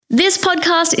This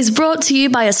podcast is brought to you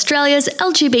by Australia's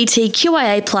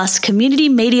LGBTQIA+ community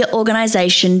media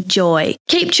organisation, Joy.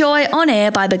 Keep Joy on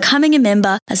air by becoming a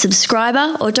member, a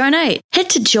subscriber or donate. Head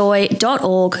to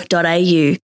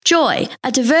joy.org.au. Joy,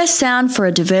 a diverse sound for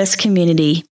a diverse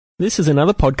community. This is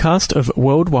another podcast of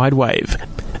World Wide Wave,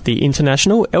 the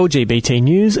international LGBT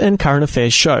news and current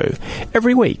affairs show,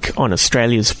 every week on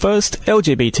Australia's first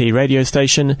LGBT radio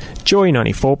station, Joy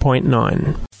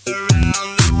 94.9.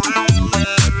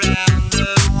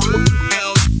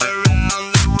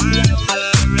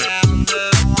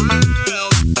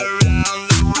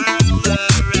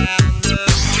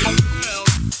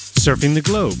 Surfing the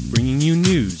globe, bringing you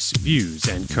news, views,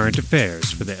 and current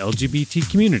affairs for the LGBT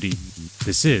community.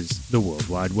 This is the World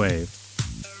Wide Wave.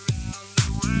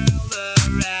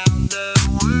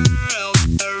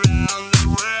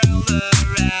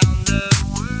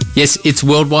 Yes, it's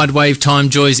World Wide Wave time,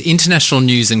 Joy's international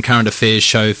news and current affairs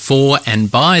show for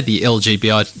and by the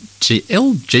LGBTI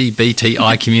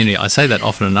community. I say that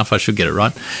often enough, I should get it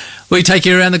right. We take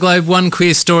you around the globe, one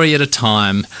queer story at a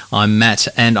time. I'm Matt,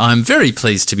 and I'm very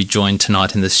pleased to be joined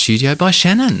tonight in the studio by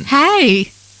Shannon.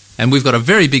 Hey! And we've got a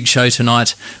very big show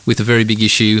tonight with a very big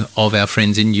issue of our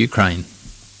friends in Ukraine.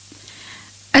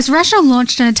 As Russia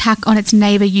launched an attack on its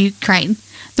neighbour Ukraine,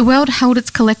 the world held its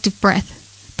collective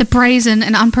breath. The brazen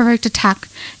and unprovoked attack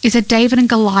is a David and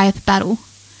Goliath battle.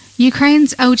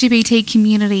 Ukraine's LGBT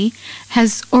community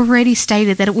has already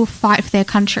stated that it will fight for their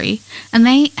country, and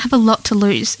they have a lot to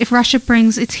lose if Russia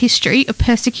brings its history of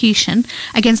persecution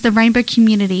against the rainbow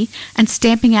community and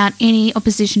stamping out any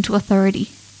opposition to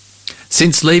authority.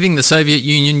 Since leaving the Soviet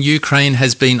Union, Ukraine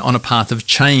has been on a path of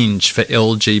change for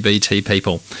LGBT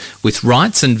people, with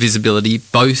rights and visibility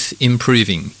both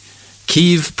improving.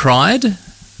 Kyiv Pride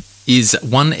is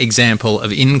one example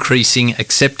of increasing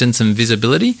acceptance and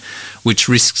visibility, which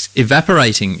risks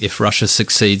evaporating if Russia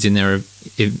succeeds in their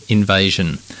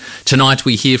invasion. Tonight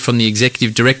we hear from the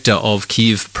Executive Director of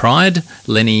Kyiv Pride,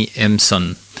 Lenny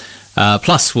Emson.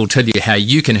 Plus, we'll tell you how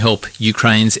you can help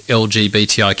Ukraine's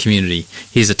LGBTI community.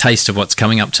 Here's a taste of what's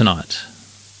coming up tonight.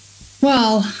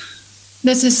 Well,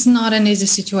 this is not an easy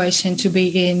situation to be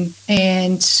in.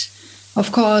 And,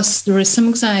 of course, there is some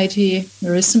anxiety,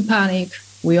 there is some panic.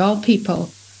 We're all people.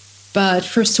 But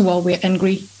first of all, we're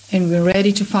angry and we're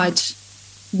ready to fight.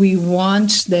 We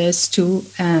want this to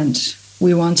end.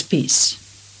 We want peace.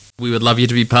 We would love you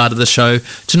to be part of the show.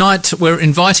 Tonight, we're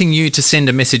inviting you to send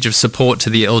a message of support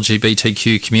to the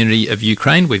LGBTQ community of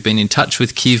Ukraine. We've been in touch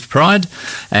with Kyiv Pride,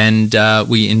 and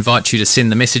we invite you to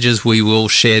send the messages. We will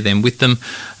share them with them,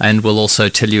 and we'll also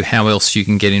tell you how else you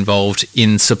can get involved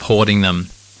in supporting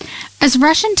them. As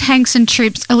Russian tanks and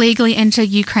troops illegally enter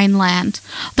Ukraine land,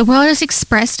 the world has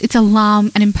expressed its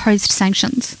alarm and imposed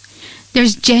sanctions. There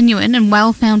is genuine and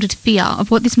well-founded fear of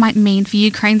what this might mean for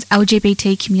Ukraine's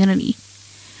LGBT community.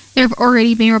 There have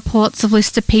already been reports of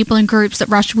lists of people and groups that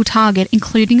Russia will target,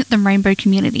 including the rainbow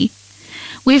community.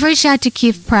 We've reached out to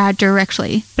Kyiv Pride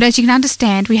directly, but as you can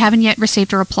understand, we haven't yet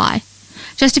received a reply.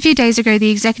 Just a few days ago,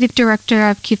 the Executive Director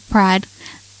of Kyiv Pride,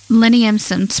 Lenny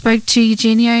Emson, spoke to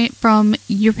Eugenio from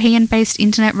European-based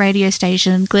internet radio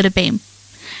station Glitterbeam.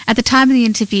 At the time of the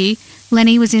interview,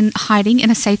 Lenny was in hiding in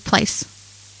a safe place.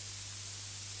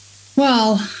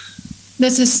 Well,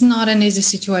 this is not an easy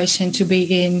situation to be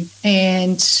in.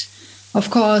 And, of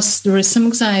course, there is some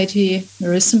anxiety,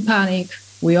 there is some panic.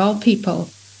 We're all people.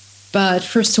 But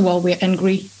first of all, we're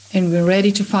angry and we're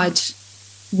ready to fight.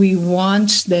 We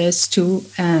want this to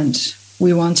end.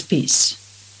 We want peace.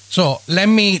 So let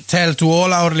me tell to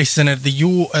all our listeners that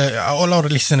you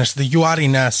are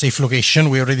in a safe location.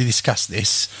 We already discussed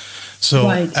this. So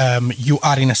right. You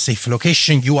are in a safe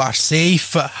location. You are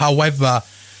safe. However,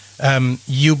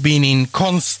 you've been in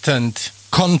constant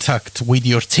contact with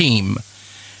your team.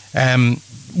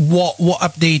 What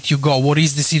update you got? What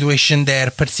is the situation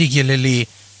there, particularly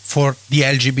for the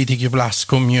LGBTQ+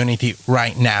 community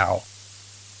right now?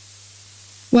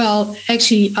 Well,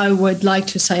 actually, I would like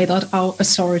to say that our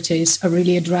authorities are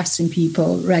really addressing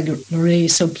people regularly.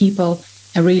 So people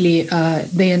are really,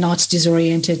 they are not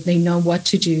disoriented. They know what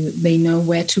to do. They know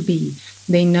where to be.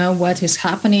 They know what is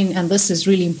happening. And this is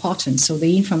really important. So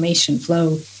the information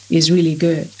flow is really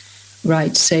good,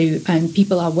 right? So, and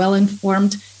people are well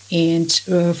informed. And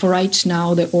for right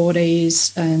now, the order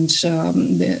is, and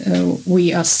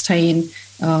we are staying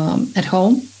at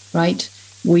home, right?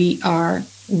 We are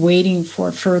waiting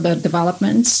for further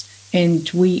developments, and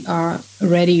we are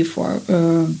ready for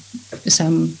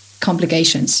some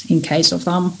complications in case of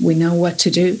them. We know what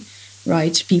to do,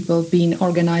 right? People been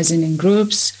organizing in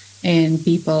groups, and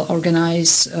people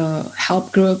organize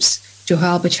help groups to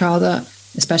help each other.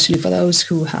 especially for those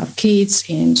who have kids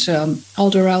and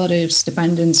older relatives,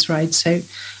 dependents, right? So,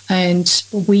 and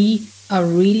we are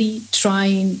really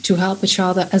trying to help each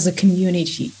other as a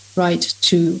community, right?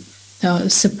 To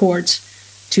support,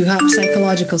 to have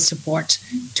psychological support,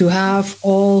 to have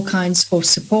all kinds of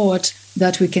support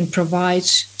that we can provide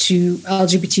to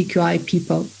LGBTQI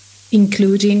people,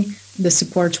 including the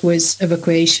support with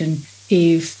evacuation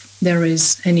if there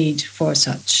is a need for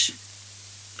such.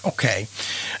 Okay.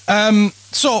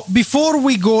 So before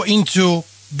we go into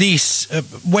this,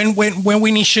 when we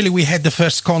initially had the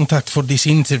first contact for this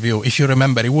interview, if you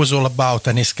remember, it was all about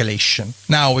an escalation.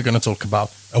 Now we're going to talk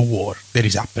about a war that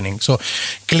is happening. So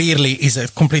clearly it's a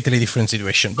completely different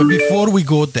situation. But before we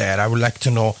go there, I would like to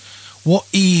know what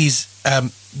is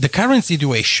the current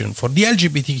situation for the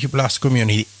LGBTQ plus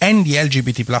community and the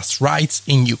LGBT plus rights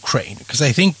in Ukraine, because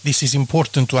I think this is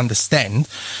important to understand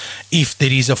if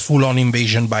there is a full-on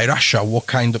invasion by Russia,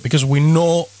 because we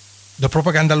know the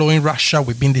propaganda law in Russia,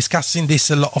 we've been discussing this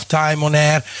a lot of time on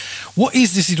air. What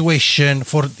is the situation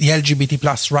for the LGBT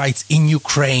plus rights in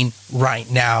Ukraine right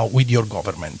now with your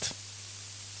government?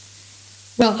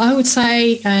 Well, I would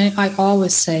say, and I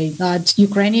always say, that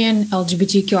Ukrainian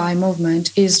LGBTQI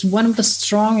movement is one of the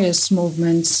strongest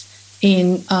movements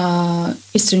in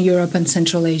Eastern Europe and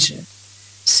Central Asia.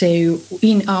 So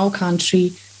in our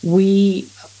country, we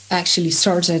actually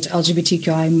started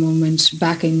LGBTQI movement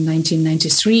back in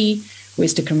 1993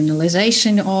 with the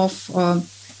criminalization of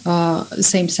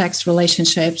same-sex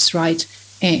relationships, right?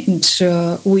 And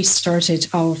we started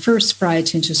our first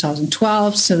Pride in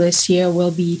 2012. So this year will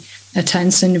be a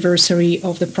 10th anniversary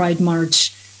of the Pride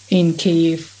March in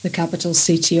Kyiv, the capital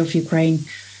city of Ukraine,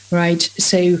 right?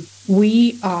 So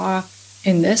we are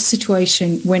in this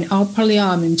situation when our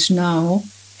parliament now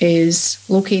is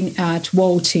looking at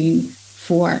voting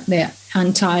for the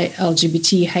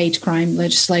anti-LGBT hate crime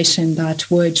legislation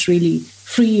that would really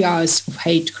free us of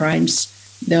hate crimes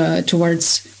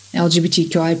towards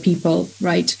LGBTQI people,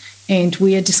 right? And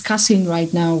we are discussing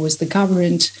right now with the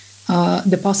government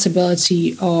the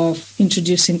possibility of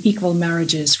introducing equal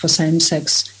marriages for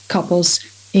same-sex couples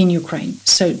in Ukraine.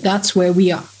 So that's where we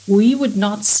are. We would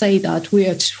not say that we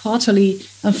are totally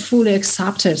and fully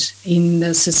accepted in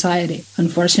the society.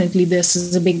 Unfortunately, this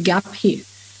is a big gap here.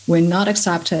 We're not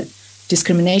accepted.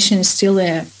 Discrimination is still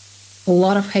there. A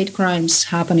lot of hate crimes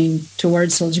happening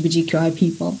towards LGBTQI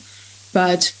people.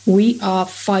 But we are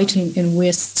fighting and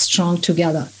we're strong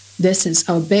together. This is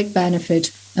our big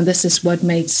benefit, and this is what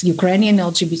makes Ukrainian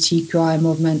LGBTQI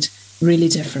movement really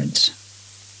different.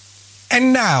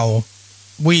 And now,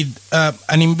 with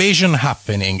an invasion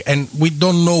happening, and we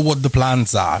don't know what the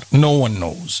plans are, no one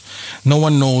knows. No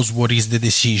one knows what is the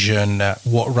decision,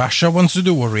 what Russia wants to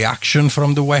do, what reaction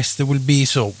from the West there will be.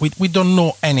 So we don't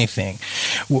know anything.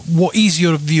 What is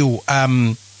your view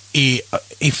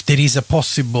if there is a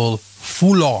possible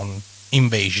full-on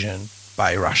invasion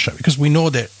by Russia? Because we know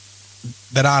that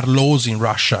there are laws in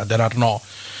Russia that are not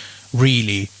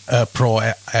really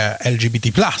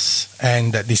pro-LGBT plus,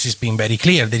 and this has been very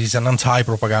clear. There is an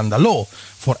anti-propaganda law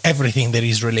for everything that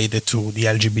is related to the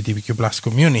LGBTQ plus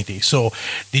community. So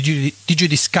did you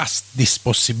discuss this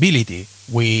possibility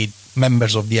with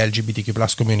members of the LGBTQ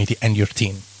plus community and your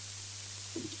team?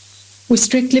 We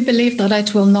strictly believe that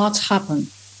it will not happen.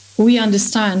 We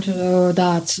understand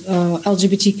that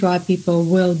LGBTQI people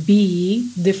will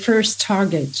be the first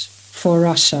target for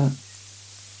Russia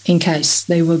in case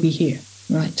they will be here,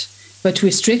 right? But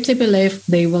we strictly believe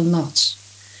they will not.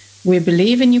 We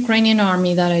believe in Ukrainian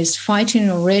army that is fighting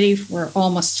already for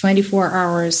almost 24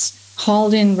 hours,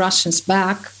 holding Russians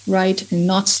back, right, and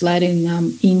not letting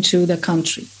them into the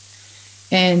country.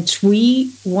 And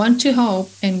we want to hope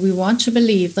and we want to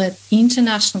believe that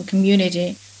international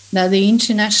community, that the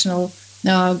international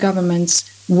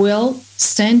governments will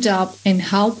stand up and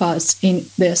help us in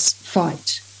this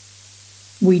fight.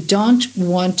 We don't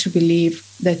want to believe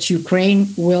that Ukraine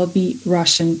will be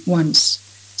Russian once.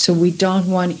 So we don't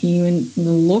want to even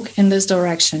look in this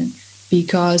direction,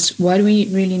 because what we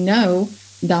really know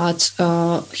that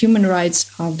human rights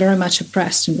are very much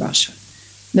oppressed in Russia.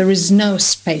 There is no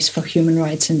space for human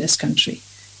rights in this country.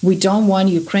 We don't want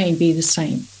Ukraine to be the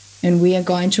same, and we are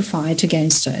going to fight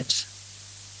against it.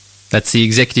 That's the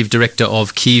Executive Director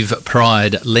of Kyiv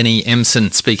Pride, Lenny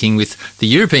Emson, speaking with the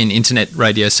European internet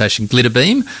radio station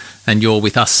Glitterbeam, and you're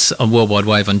with us on Worldwide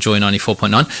Wave on Joy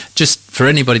 94.9. Just for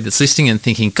anybody that's listening and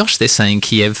thinking, gosh, they're saying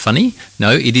Kiev funny.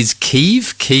 No, it is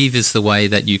Kyiv. Kyiv is the way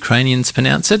that Ukrainians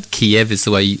pronounce it. Kiev is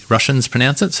the way Russians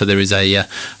pronounce it. So there is a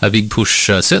big push,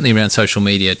 certainly around social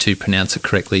media, to pronounce it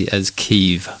correctly as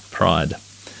Kyiv Pride.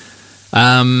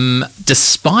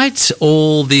 Despite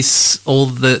all this, all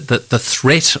the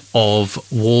threat of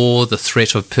war, the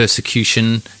threat of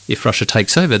persecution if Russia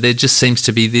takes over, there just seems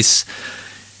to be this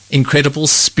incredible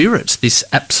spirit, this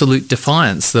absolute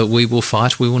defiance that we will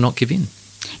fight, we will not give in.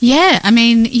 Yeah, I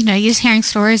mean, you know, you're just hearing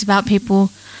stories about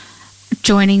people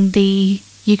joining the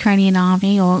Ukrainian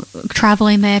army or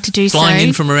travelling there to do Flying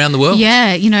in from around the world.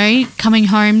 Yeah, you know, coming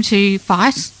home to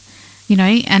fight, you know,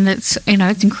 and it's, you know,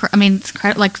 it's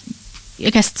incredible. Like, I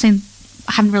guess I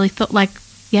haven't really thought, like,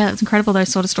 yeah, it's incredible, those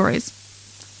sort of stories.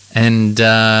 And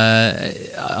certainly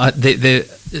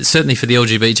for the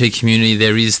LGBT community,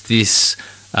 there is this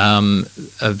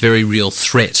a very real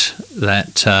threat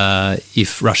that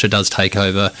if Russia does take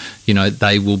over, you know,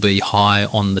 they will be high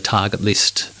on the target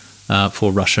list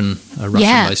for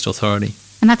Russian-based authority.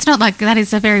 And that's not like, that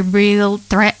is a very real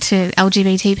threat to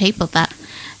LGBT people that,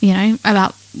 you know,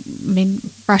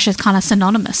 Russia's kind of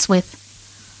synonymous with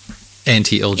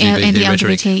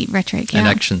anti-LGBT rhetoric and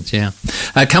actions, yeah.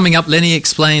 Coming up, Lenny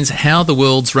explains how the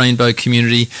world's rainbow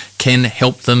community can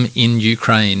help them in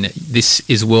Ukraine. This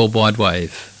is Worldwide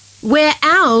Wave, where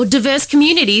our diverse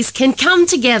communities can come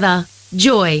together.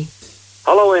 Joy.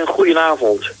 Hallo en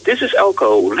goedenavond. This is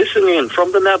Elko, listening in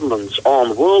from the Netherlands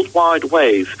on Worldwide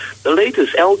Wave, the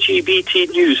latest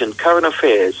LGBT news and current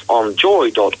affairs on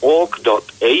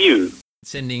joy.org.au.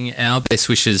 Sending our best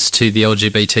wishes to the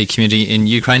LGBT community in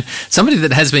Ukraine. Somebody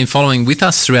that has been following with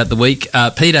us throughout the week,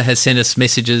 Peter, has sent us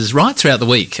messages right throughout the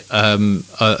week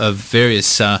of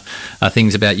various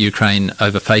things about Ukraine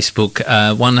over Facebook.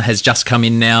 One has just come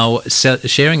in now,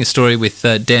 sharing a story with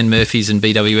Dan Murphy's and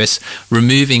BWS,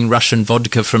 removing Russian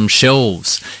vodka from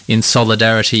shelves in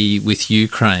solidarity with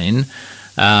Ukraine.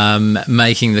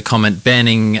 Making the comment,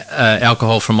 banning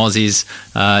alcohol from Aussies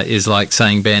is like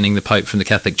saying banning the Pope from the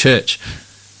Catholic Church.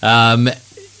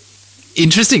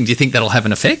 Interesting. Do you think that'll have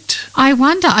an effect? I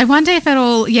wonder if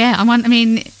it'll. Yeah,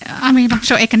 I'm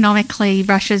sure economically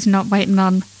Russia's not waiting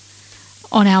on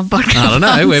our vodka. I don't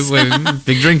know. We're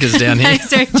big drinkers down here.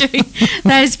 That's very true.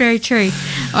 That is very true.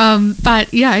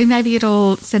 But yeah, maybe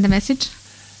it'll send a message.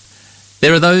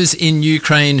 There are those in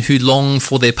Ukraine who long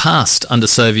for their past under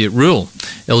Soviet rule.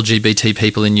 LGBT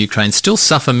people in Ukraine still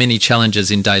suffer many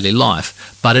challenges in daily life,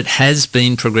 but it has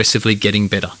been progressively getting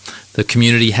better. The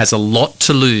community has a lot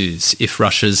to lose if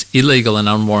Russia's illegal and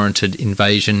unwarranted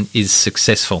invasion is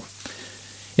successful.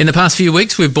 In the past few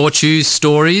weeks, we've brought you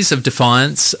stories of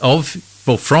defiance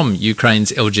from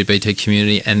Ukraine's LGBT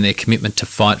community and their commitment to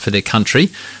fight for their country,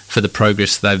 for the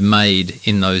progress they've made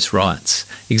in those rights.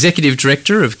 Executive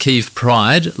Director of Kyiv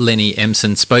Pride, Lenny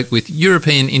Emson, spoke with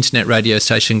European internet radio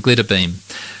station Glitterbeam.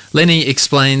 Lenny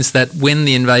explains that when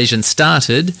the invasion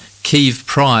started, Kyiv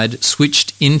Pride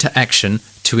switched into action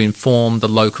to inform the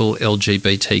local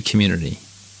LGBT community.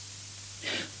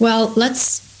 Well,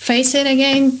 let's face it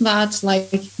again, that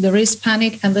there is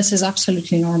panic, and this is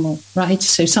absolutely normal, right?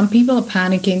 So some people are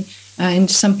panicking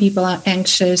and some people are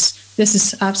anxious. This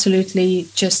is absolutely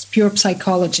just pure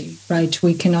psychology, right?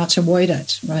 We cannot avoid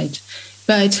it, right?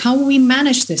 But how we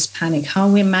manage this panic, how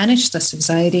we manage this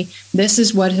anxiety, this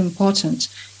is what is important.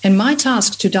 And my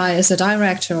task today as a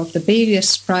director of the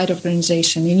biggest Pride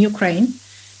organization in Ukraine,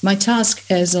 my task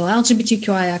as an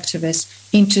LGBTQI activist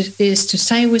is to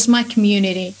stay with my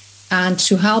community and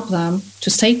to help them to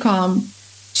stay calm,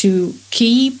 to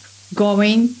keep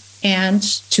going, and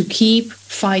to keep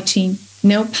fighting.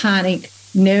 No panic,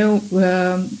 no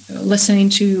listening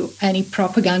to any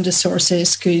propaganda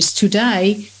sources, because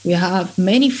today we have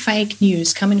many fake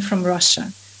news coming from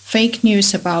Russia. Fake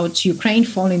news about Ukraine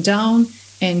falling down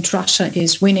and Russia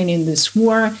is winning in this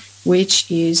war,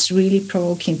 which is really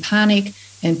provoking panic,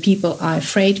 and people are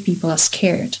afraid, people are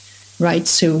scared. Right,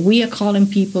 so we are calling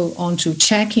people onto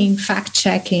checking,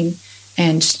 fact-checking,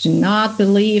 and do not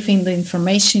believe in the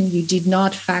information you did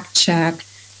not fact-check.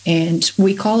 And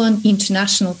we call on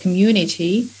international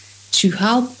community to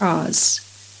help us,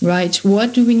 right?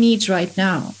 What do we need right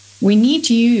now? We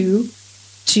need you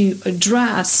to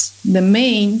address the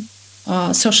main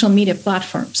social media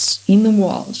platforms in the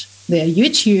world. They are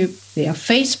YouTube, they are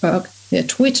Facebook, they are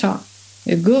Twitter,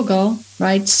 they are Google,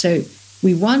 right? So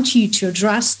we want you to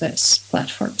address these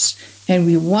platforms, and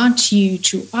we want you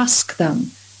to ask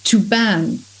them to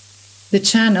ban the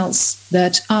channels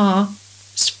that are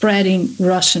spreading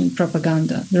Russian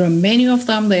propaganda. There are many of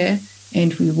them there,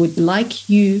 and we would like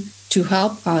you to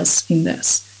help us in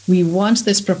this. We want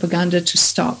this propaganda to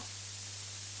stop.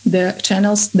 The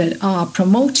channels that are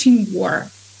promoting war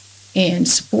and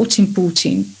supporting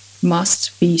Putin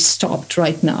must be stopped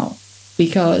right now,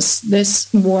 because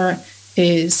this war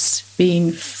is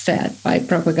being fed by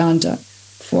propaganda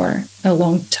for a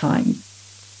long time.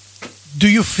 do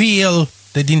you feel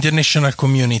that the international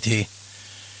community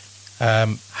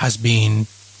has been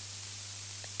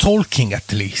talking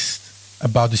at least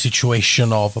about the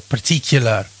situation of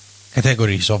particular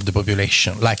categories of the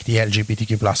population, like the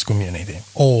LGBTQ plus community?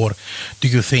 Or do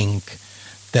you think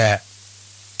that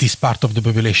this part of the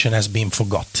population has been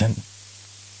forgotten?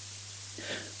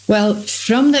 Well,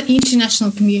 from the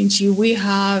international community, we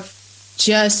have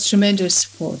just tremendous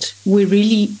support. We're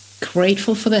really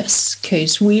grateful for this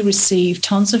because we receive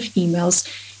tons of emails,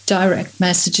 direct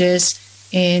messages,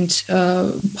 and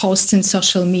posts in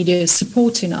social media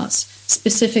supporting us,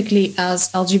 specifically as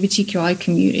LGBTQI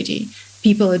community.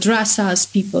 People address us,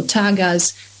 people tag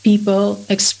us, people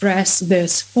express their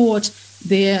support,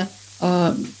 their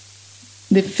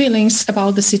feelings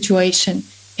about the situation,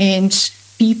 and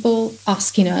people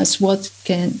asking us what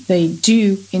can they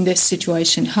do in this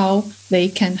situation, how they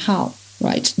can help,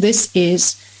 right? This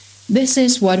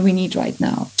is what we need right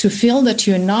now, to feel that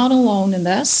you're not alone in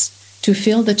this, to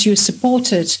feel that you're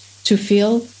supported, to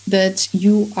feel that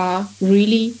you are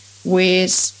really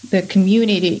with the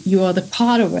community, you are the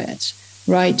part of it,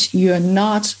 right? You are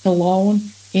not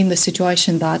alone in the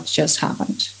situation that just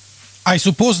happened. I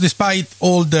suppose despite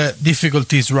all the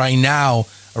difficulties right now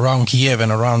around Kiev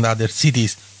and around other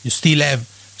cities, you still have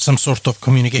some sort of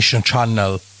communication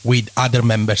channel with other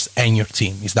members and your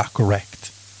team. Is that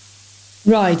correct?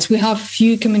 Right. We have a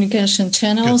few communication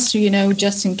channels,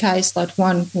 just in case that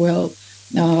one will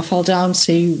fall down.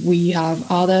 So we have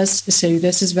others. So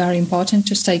this is very important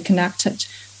to stay connected.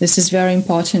 This is very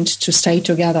important to stay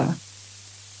together.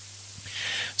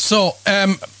 So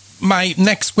my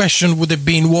next question would have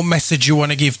been, what message you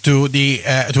want to give to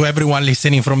to everyone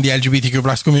listening from the LGBTQ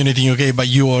plus community in UK, but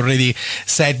you already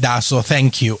said that, so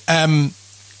thank you.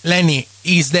 Leni,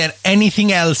 is there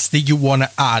anything else that you want to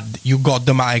add? You got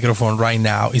the microphone right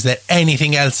now. Is there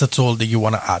anything else at all that you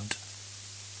want to add?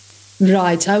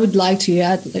 Right. I would like to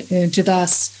add to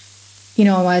this, you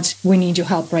know what, we need your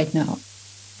help right now.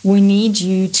 We need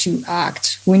you to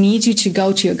act. We need you to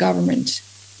go to your government.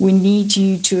 We need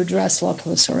you to address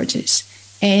local authorities,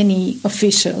 any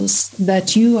officials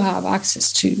that you have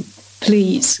access to.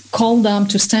 Please call them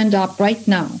to stand up right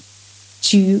now,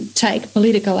 to take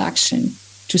political action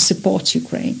to support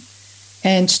Ukraine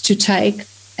and to take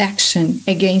action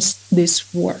against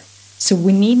this war. So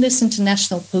we need this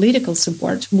international political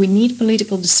support. We need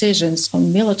political decisions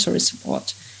on military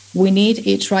support. We need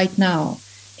it right now.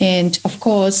 And of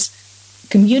course,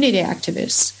 community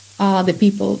activists are the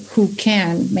people who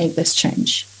can make this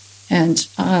change. And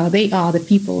they are the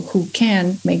people who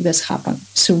can make this happen.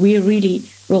 So we're really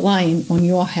relying on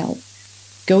your help.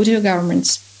 Go to your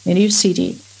governments in your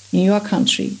city, in your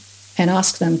country, and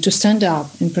ask them to stand up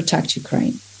and protect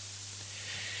Ukraine.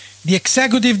 The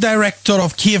Executive Director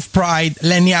of Kiev Pride,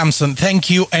 Leni Amson, thank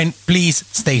you, and please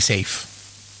stay safe.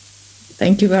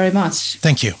 Thank you very much.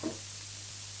 Thank you.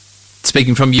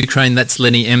 Speaking from Ukraine, that's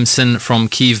Leni Emson from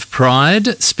Kiev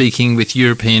Pride, speaking with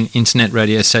European internet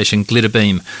radio station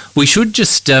Glitterbeam. We should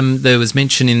just, there was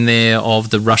mention in there of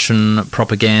the Russian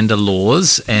propaganda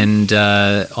laws, and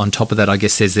on top of that, I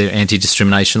guess there's their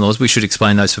anti-discrimination laws. We should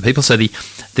explain those for people. So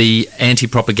the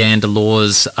anti-propaganda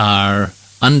laws are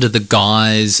under the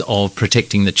guise of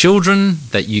protecting the children,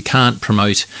 that you can't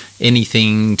promote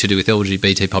anything to do with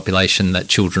LGBT population that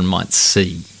children might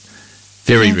see.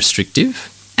 Very restrictive.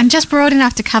 And just broad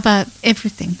enough to cover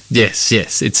everything. Yes.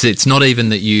 It's not even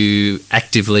that you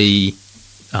actively,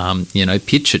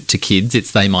 pitch it to kids.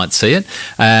 It's they might see it.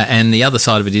 And the other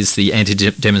side of it is the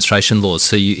anti-demonstration laws.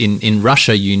 So in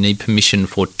Russia, you need permission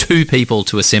for 2 people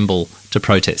to assemble to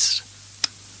protest.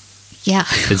 Yeah.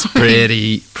 It's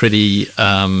pretty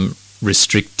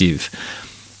restrictive.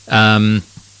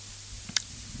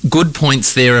 Good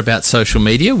points there about social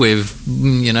media. We've,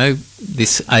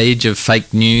 this age of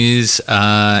fake news,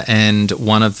 and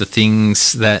one of the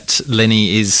things that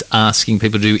Leni is asking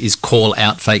people to do is call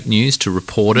out fake news, to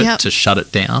report it, to shut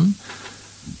it down.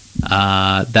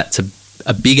 That's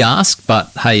a big ask,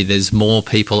 but hey, there's more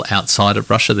people outside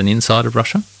of Russia than inside of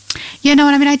Russia. Yeah, no,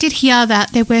 I mean, I did hear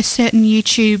that there were certain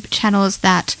YouTube channels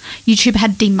that YouTube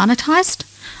had demonetized.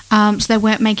 So they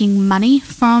weren't making money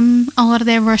from a lot of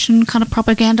their Russian kind of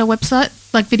propaganda website,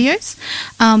 like videos.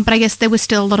 But I guess there was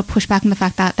still a lot of pushback on the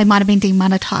fact that they might have been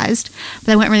demonetized, but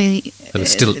they weren't really... They were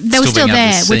still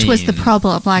there, which was the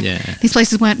problem. Like, these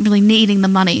places weren't really needing the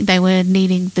money. They were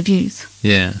needing the views.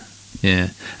 Yeah.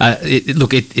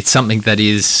 It's something that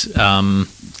is...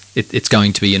 It's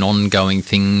going to be an ongoing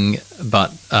thing,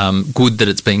 but good that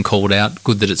it's being called out,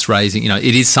 good that it's raising...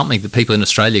 it is something that people in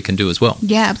Australia can do as well.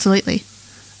 Yeah, absolutely.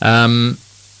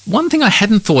 one thing I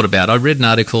hadn't thought about, I read an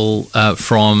article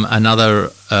from another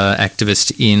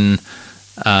activist in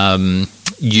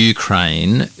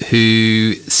Ukraine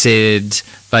who said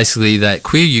basically that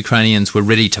queer Ukrainians were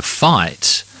ready to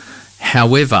fight.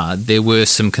 However, there were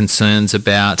some concerns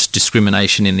about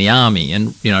discrimination in the army.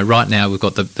 And, right now we've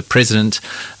got the president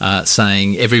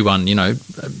saying everyone,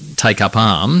 take up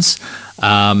arms.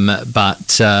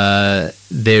 But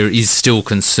there is still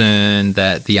concern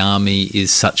that the army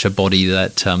is such a body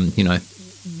that,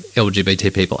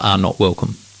 LGBT people are not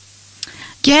welcome.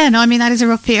 Yeah, no, I mean, that is a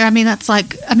real fear. I mean,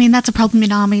 that's a problem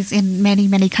in armies in many,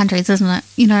 many countries, isn't it?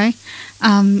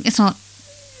 It's not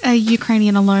a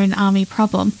Ukrainian alone army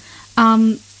problem.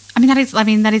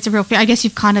 That is a real fear. I guess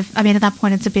you've at that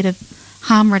point, it's a bit of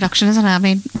harm reduction, isn't it? I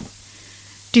mean,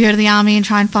 do you go to the army and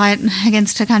try and fight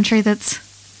against a country that's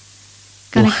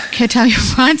going to curtail your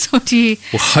rights, or do you?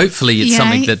 Well, hopefully it's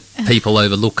something that people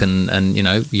overlook, and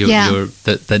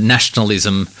the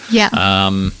nationalism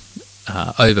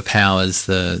overpowers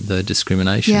the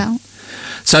discrimination. Yeah.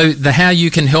 So the how you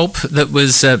can help that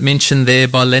was mentioned there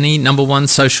by Lenny. Number one,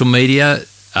 social media.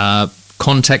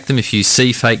 Contact them if you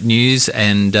see fake news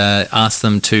and ask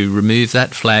them to remove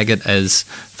that, flag it as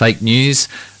fake news.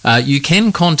 You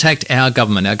can contact our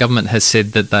government. Our government has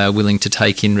said that they are willing to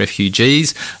take in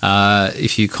refugees.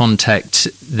 If you contact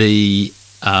the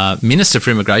Minister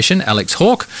for Immigration, Alex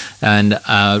Hawke, and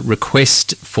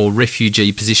request for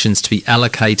refugee positions to be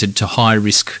allocated to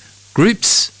high-risk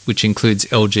groups, which includes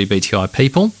LGBTI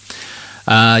people.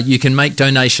 You can make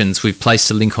donations. We've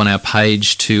placed a link on our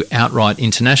page to Outright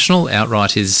International.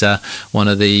 Outright is one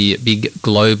of the big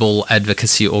global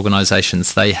advocacy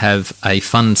organisations. They have a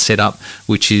fund set up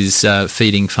which is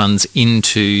feeding funds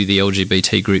into the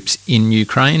LGBT groups in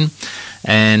Ukraine.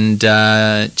 And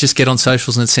just get on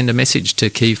socials and send a message to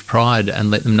Kyiv Pride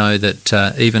and let them know that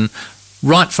even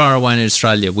right far away in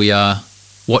Australia, we are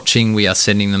watching, we are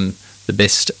sending them the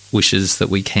best wishes that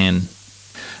we can.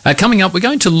 Coming up, we're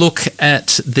going to look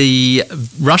at the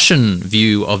Russian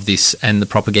view of this and the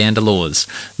propaganda laws.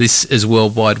 This is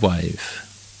Worldwide Wave.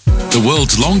 The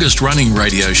world's longest-running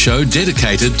radio show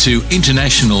dedicated to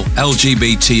international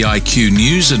LGBTIQ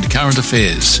news and current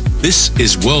affairs. This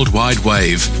is Worldwide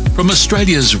Wave from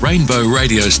Australia's Rainbow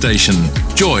radio station,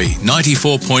 Joy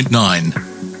 94.9.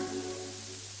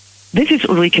 This is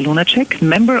Ulrike Lunacek,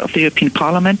 member of the European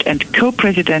Parliament and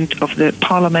co-president of the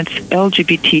Parliament's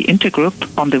LGBT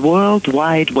Intergroup on the World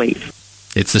Wide Wave.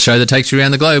 It's the show that takes you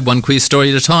around the globe, one queer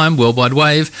story at a time, Worldwide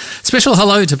Wave. Special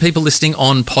hello to people listening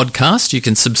on podcast. You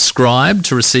can subscribe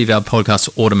to receive our podcast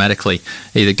automatically.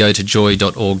 Either go to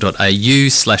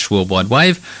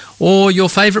joy.org.au/worldwidewave or your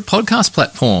favourite podcast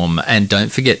platform. And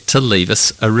don't forget to leave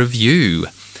us a review.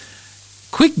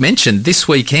 Quick mention, this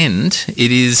weekend,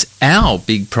 it is our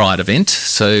big Pride event.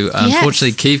 So,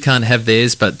 unfortunately, Kyiv can't have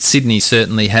theirs, but Sydney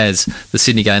certainly has the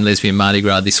Sydney Gay and Lesbian Mardi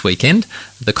Gras this weekend,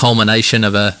 the culmination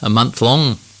of a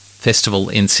month-long festival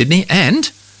in Sydney,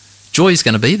 and Joy's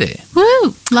going to be there.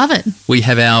 Woo! Love it. We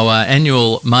have our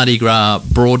annual Mardi Gras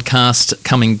broadcast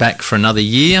coming back for another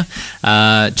year.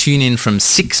 Tune in from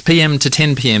 6 p.m. to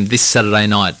 10 p.m. this Saturday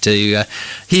night to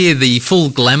hear the full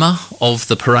glamour of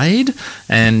the parade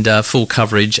and full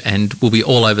coverage, and we'll be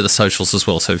all over the socials as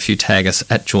well. So if you tag us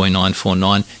at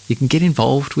Joy949, you can get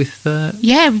involved with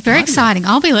very exciting.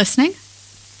 I'll be listening.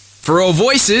 For all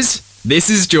voices, this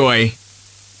is Joy.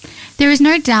 There is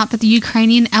no doubt that the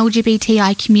Ukrainian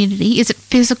LGBTI community is at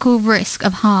physical risk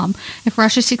of harm if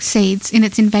Russia succeeds in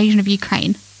its invasion of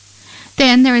Ukraine.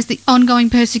 Then there is the ongoing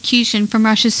persecution from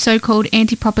Russia's so-called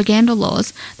anti-propaganda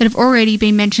laws that have already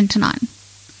been mentioned tonight.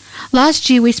 Last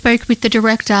year we spoke with the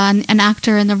director and an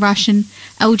actor in the Russian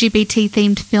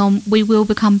LGBT-themed film We Will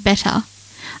Become Better,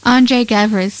 Andrei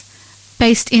Gavriz,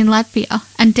 based in Latvia,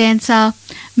 and dancer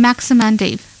Maxim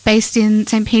Mandev, based in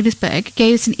St. Petersburg,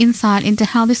 gave us an insight into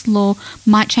how this law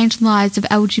might change the lives of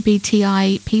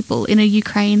LGBTI people in a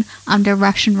Ukraine under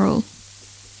Russian rule.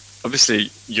 Obviously,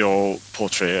 you'll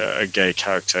portray a gay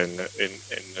character in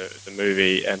the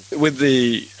movie, and with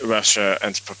the Russia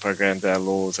anti-propaganda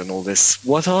laws and all this,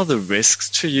 what are the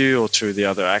risks to you or to the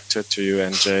other actor, to you,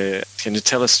 NJ? Can you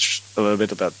tell us a little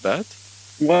bit about that?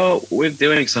 Well, with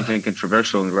doing something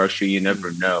controversial in Russia, you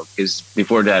never know. Because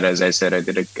before that, as I said, I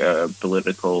did a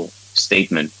political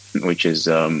statement, which is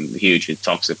huge. It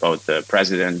talks about the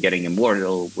president getting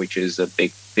immortal, which is a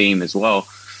big theme as well.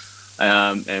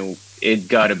 And it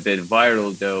got a bit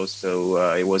viral, though,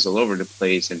 so it was all over the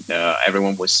place, and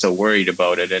everyone was so worried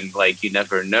about it. And, you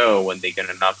never know when they're going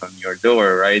to knock on your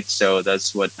door, right? So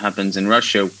that's what happens in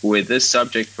Russia. With this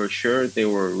subject, for sure, there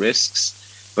were risks.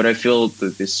 But I feel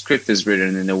that the script is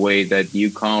written in a way that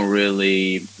you can't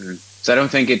really So I don't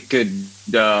think it could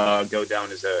go down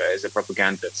as a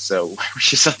propaganda. So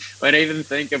when I even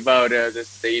think about this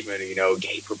statement,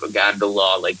 gay propaganda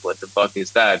law, like what the fuck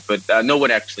is that? But no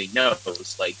one actually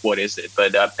knows, like, what is it?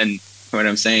 But and what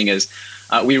I'm saying is,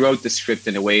 we wrote the script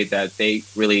in a way that they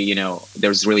really,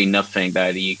 there's really nothing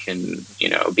that you can,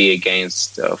 be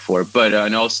against for. But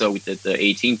and also we did the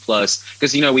 18 plus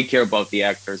because we care about the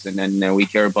actors and then we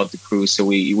care about the crew, so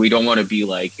we don't want to be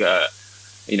like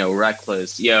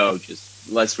reckless.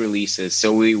 Just let's release it.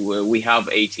 So we have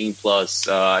 18 plus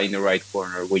in the right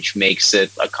corner, which makes it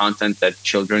a content that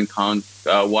children can't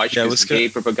watch.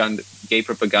 Gay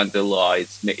propaganda law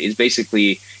is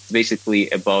basically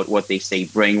about what they say,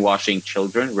 brainwashing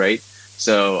children, right?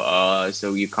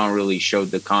 So you can't really show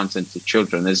the content to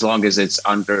children as long as it's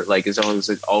under, like, as long as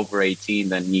it's over 18,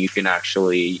 then you can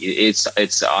actually,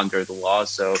 it's under the law.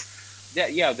 So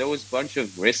yeah, there was a bunch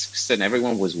of risks and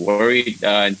everyone was worried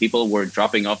and people were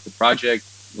dropping off the project.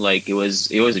 Like it was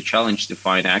a challenge to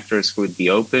find actors who would be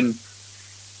open.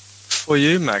 For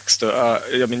you, Max,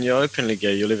 you're openly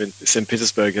gay. You live in St.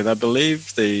 Petersburg, and I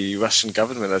believe the Russian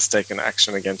government has taken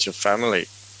action against your family.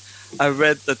 I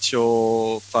read that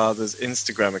your father's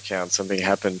Instagram account, something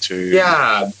happened to.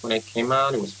 Yeah, when it came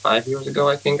out, it was 5 years ago.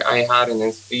 I think I had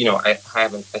I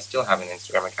still have an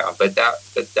Instagram account, but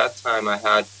at that time I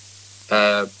had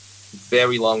a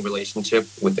very long relationship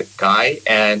with a guy,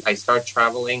 and I started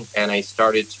traveling, and I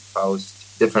started to post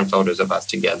different photos of us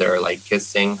together, like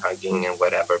kissing, hugging, and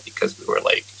whatever, because we were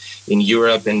like in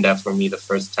Europe, and that for me the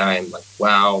first time, like,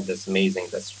 wow, that's amazing,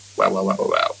 that's wow.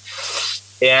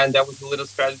 And that was a little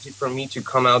strategy for me to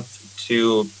come out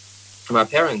to my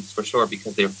parents, for sure,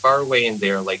 because they're far away and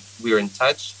they're like, we're in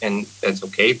touch and that's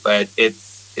okay, but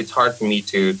it's hard for me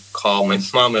to call my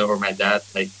mom or my dad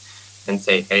and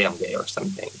say, hey, I'm gay or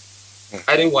something.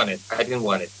 I didn't want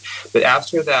it. But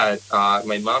after that,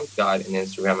 my mom got an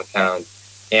Instagram account,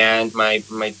 and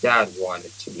my dad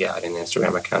wanted to get an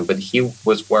Instagram account, but he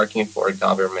was working for a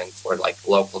government, for like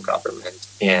local government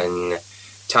in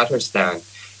Tatarstan.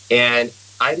 And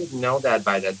I didn't know that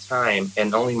by that time.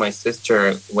 And only my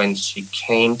sister, when she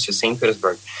came to St.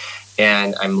 Petersburg,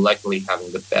 and I'm luckily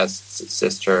having the best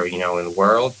sister, in the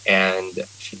world. And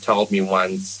she told me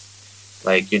once,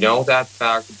 like, that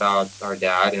fact about our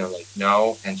dad? And I'm like,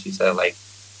 no. And she said, like,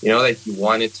 that he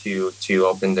wanted to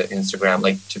open the Instagram,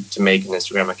 like to make an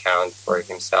Instagram account for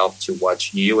himself to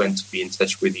watch you and to be in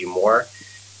touch with you more.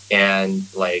 And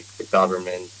like the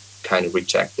government kind of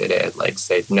rejected it, like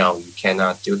said, no, you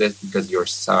cannot do this because your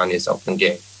son is open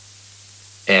gay.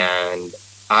 And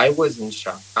I was in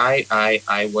shock.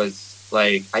 I was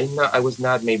like, I was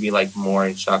not maybe like more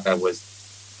in shock. I was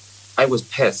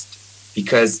pissed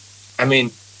because,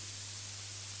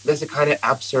 there's a kind of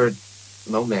absurd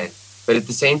moment. But at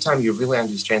the same time, you really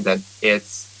understand that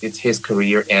it's his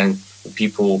career, and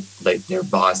people, like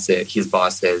his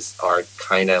bosses are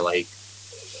kind of like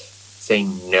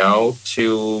saying no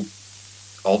to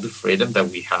all the freedom that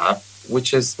we have,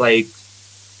 which is like,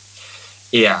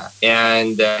 yeah.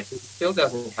 And he still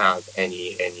doesn't have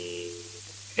any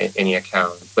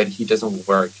account, but he doesn't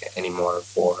work anymore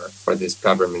for this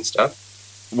government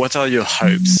stuff. What are your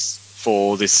hopes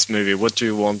for this movie? What do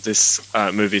you want this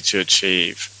movie to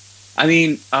achieve?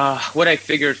 What I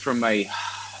figured from my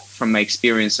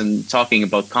experience and talking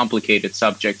about complicated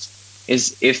subjects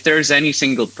is if there's any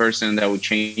single person that would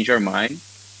change our mind,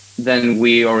 then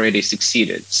we already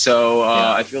succeeded. So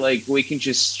I feel like we can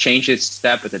just change it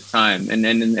step at a time. And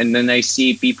then I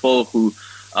see people who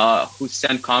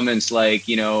send comments like,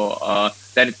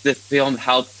 that the film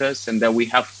helped us and that we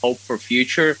have hope for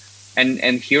future.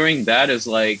 And hearing that is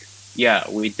like, yeah,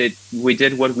 we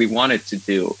did what we wanted to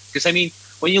do. Because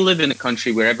when you live in a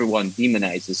country where everyone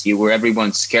demonizes you, where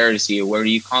everyone scares you, where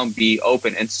you can't be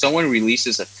open, and someone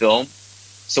releases a film,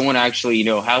 someone actually,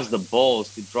 has the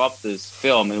balls to drop this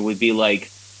film and would be like,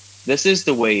 this is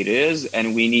the way it is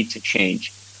and we need to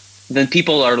change. Then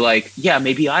people are like, yeah,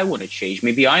 maybe I want to change.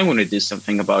 Maybe I want to do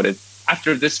something about it.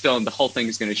 After this film, the whole thing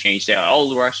is going to change. Yeah,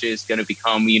 all Russia is going to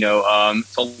become,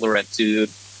 tolerant to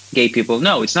gay people.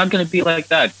 No, it's not going to be like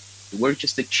that. We're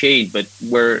just a chain, but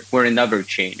we're another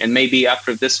chain. And maybe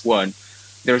after this one,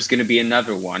 there's going to be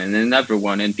another one,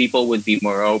 and people would be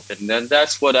more open. And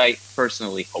that's what I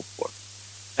personally hope for.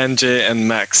 Angie and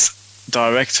Max,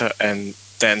 director and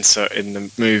dancer in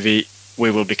the movie We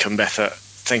Will Become Better.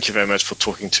 Thank you very much for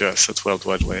talking to us at World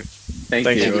Wide Wave. Thank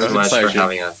you so much for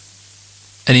having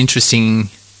us. An interesting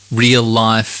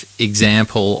real-life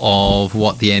example of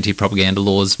what the anti-propaganda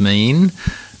laws mean.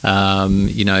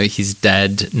 His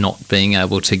dad not being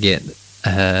able to get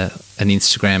an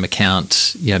Instagram account,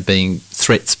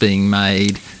 threats being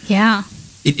made. Yeah.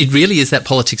 It really is that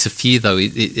politics of fear, though,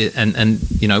 and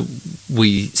you know,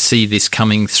 we see this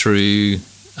coming through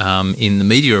in the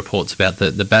media reports about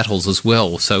the battles as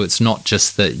well. So it's not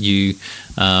just that you,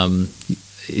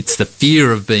 it's the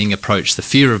fear of being approached, the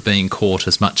fear of being caught,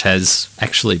 as much as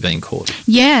actually being caught.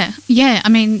 Yeah. I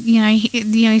mean,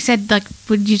 he said, like,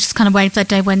 would you just kind of wait for that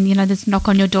day when, you know, there's a knock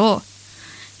on your door?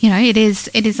 You know, it is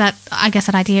that, I guess,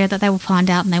 that idea that they will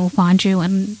find out and they will find you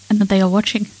and that they are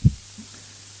watching.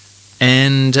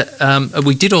 And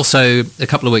we did also, a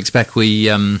couple of weeks back,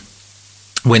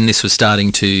 when this was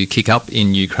starting to kick up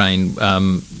in Ukraine,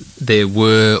 there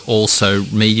were also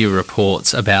media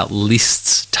reports about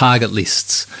target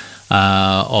lists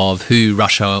of who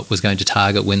Russia was going to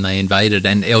target when they invaded,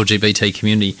 and LGBT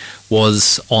community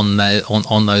was on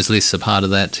those lists, a part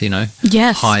of that, you know,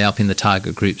 yes, high up in the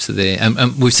target groups there.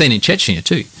 And we've seen in Chechnya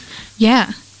too.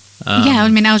 Yeah. I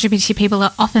mean, LGBT people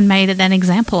are often made an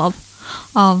example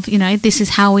of, you know, this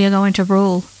is how we are going to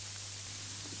rule.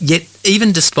 Yet,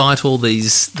 even despite all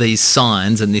these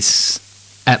signs and this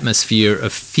atmosphere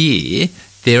of fear,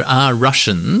 there are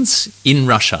Russians in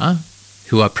Russia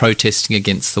who are protesting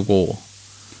against the war.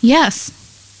 Yes.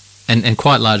 And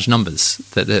quite large numbers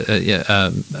that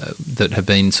have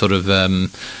been sort of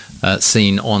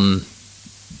seen on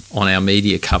our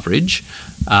media coverage.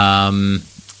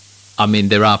 I mean,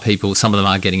 there are people, some of them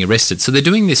are getting arrested. So they're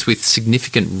doing this with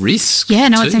significant risk. Yeah,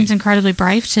 no, too. It seems incredibly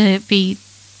brave to be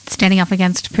standing up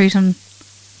against Putin.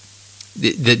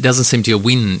 There doesn't seem to be a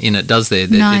win in it, does there?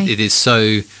 No. It is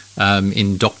so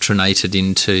indoctrinated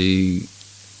into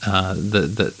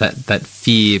that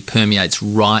fear permeates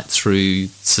right through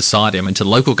society. I mean, to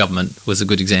local government was a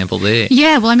good example there.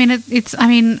 Yeah, well, I mean, I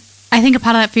think a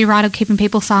part of that fear, right, of keeping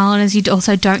people silent is you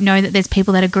also don't know that there's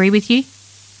people that agree with you.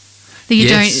 That you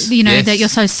don't, you know, that you're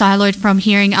so siloed from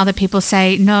hearing other people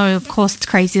say, no, of course it's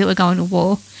crazy that we're going to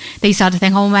war. That you start to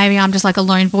think, oh, maybe I'm just like a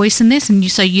lone voice in this, and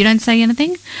so you don't say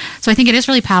anything. So I think it is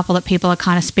really powerful that people are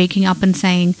kind of speaking up and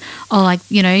saying, oh, like,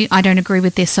 you know, I don't agree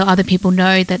with this, so other people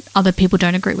know that other people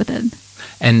don't agree with it.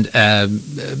 And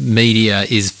media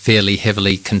is fairly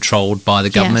heavily controlled by the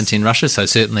government in Russia. So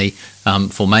certainly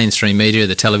for mainstream media,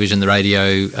 the television, the radio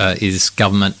is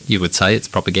government, you would say, it's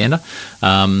propaganda.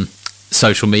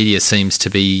 Social media seems to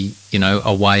be, you know,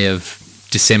 a way of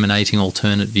disseminating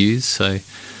alternate views. So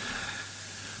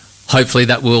hopefully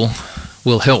that will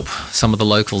help some of the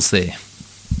locals there.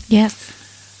 Yes.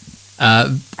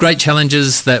 Great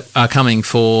challenges that are coming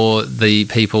for the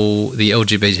people, the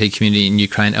LGBT community in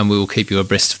Ukraine, and we will keep you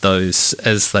abreast of those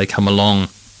as they come along.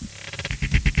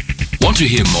 Want to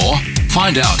hear more?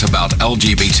 Find out about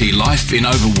LGBT life in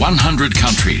over 100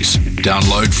 countries.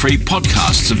 Download free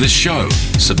podcasts of this show.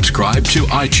 Subscribe to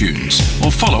iTunes or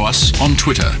follow us on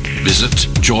Twitter. Visit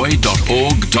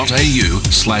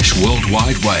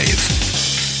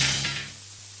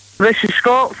joy.org.au/worldwidewave. This is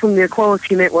Scott from the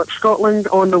Equality Network Scotland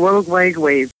on the World Wide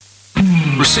Wave.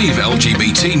 Receive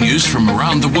LGBT news from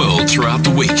around the world throughout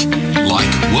the week.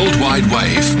 Like World Wide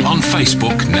Wave on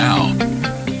Facebook now.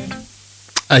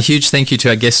 A huge thank you to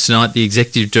our guest tonight, the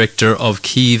Executive Director of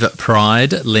Kyiv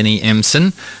Pride, Lenny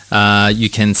Emson. You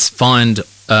can find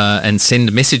and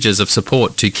send messages of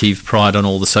support to Kyiv Pride on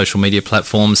all the social media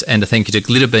platforms, and a thank you to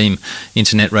Glitterbeam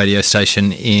internet radio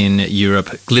station in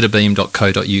Europe.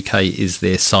 Glitterbeam.co.uk is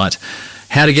their site.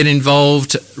 How to get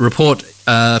involved, report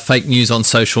fake news on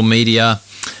social media,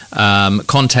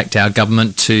 contact our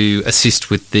government to assist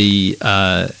with the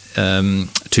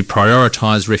to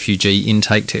prioritise refugee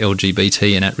intake to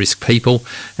LGBT and at-risk people,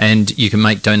 and you can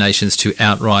make donations to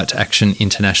Outright Action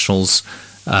International's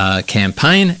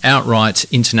campaign,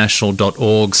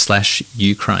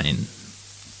 outrightinternational.org/Ukraine.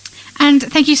 And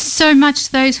thank you so much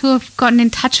to those who have gotten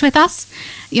in touch with us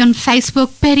on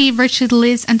Facebook, Betty, Richard,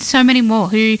 Liz, and so many more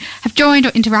who have joined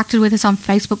or interacted with us on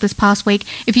Facebook this past week.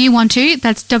 If you want to,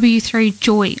 that's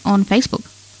W3Joy on Facebook.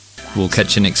 We'll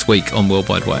catch you next week on World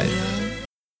Wide Wave.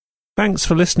 Thanks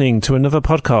for listening to another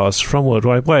podcast from World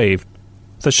Wide Wave,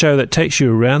 the show that takes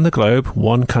you around the globe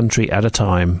one country at a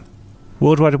time.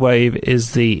 World Wide Wave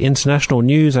is the international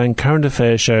news and current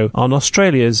affairs show on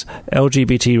Australia's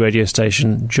LGBT radio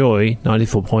station Joy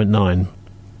 94.9.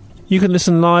 You can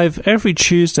listen live every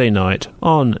Tuesday night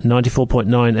on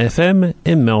 94.9 FM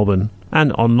in Melbourne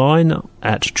and online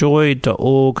at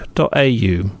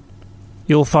joy.org.au.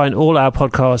 You'll find all our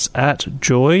podcasts at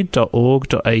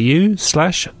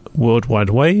joy.org.au/World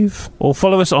Wide Wave, or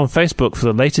follow us on Facebook for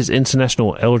the latest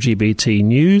international LGBT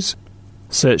news.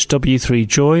 Search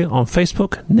W3Joy on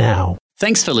Facebook now.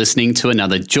 Thanks for listening to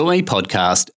another Joy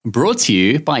podcast brought to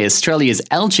you by Australia's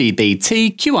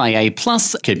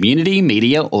LGBTQIA+ community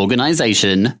media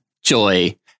organisation,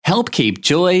 Joy. Help keep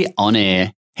Joy on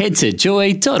air. Head to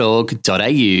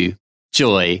joy.org.au.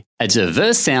 Joy, a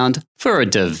diverse sound for a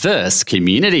diverse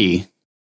community.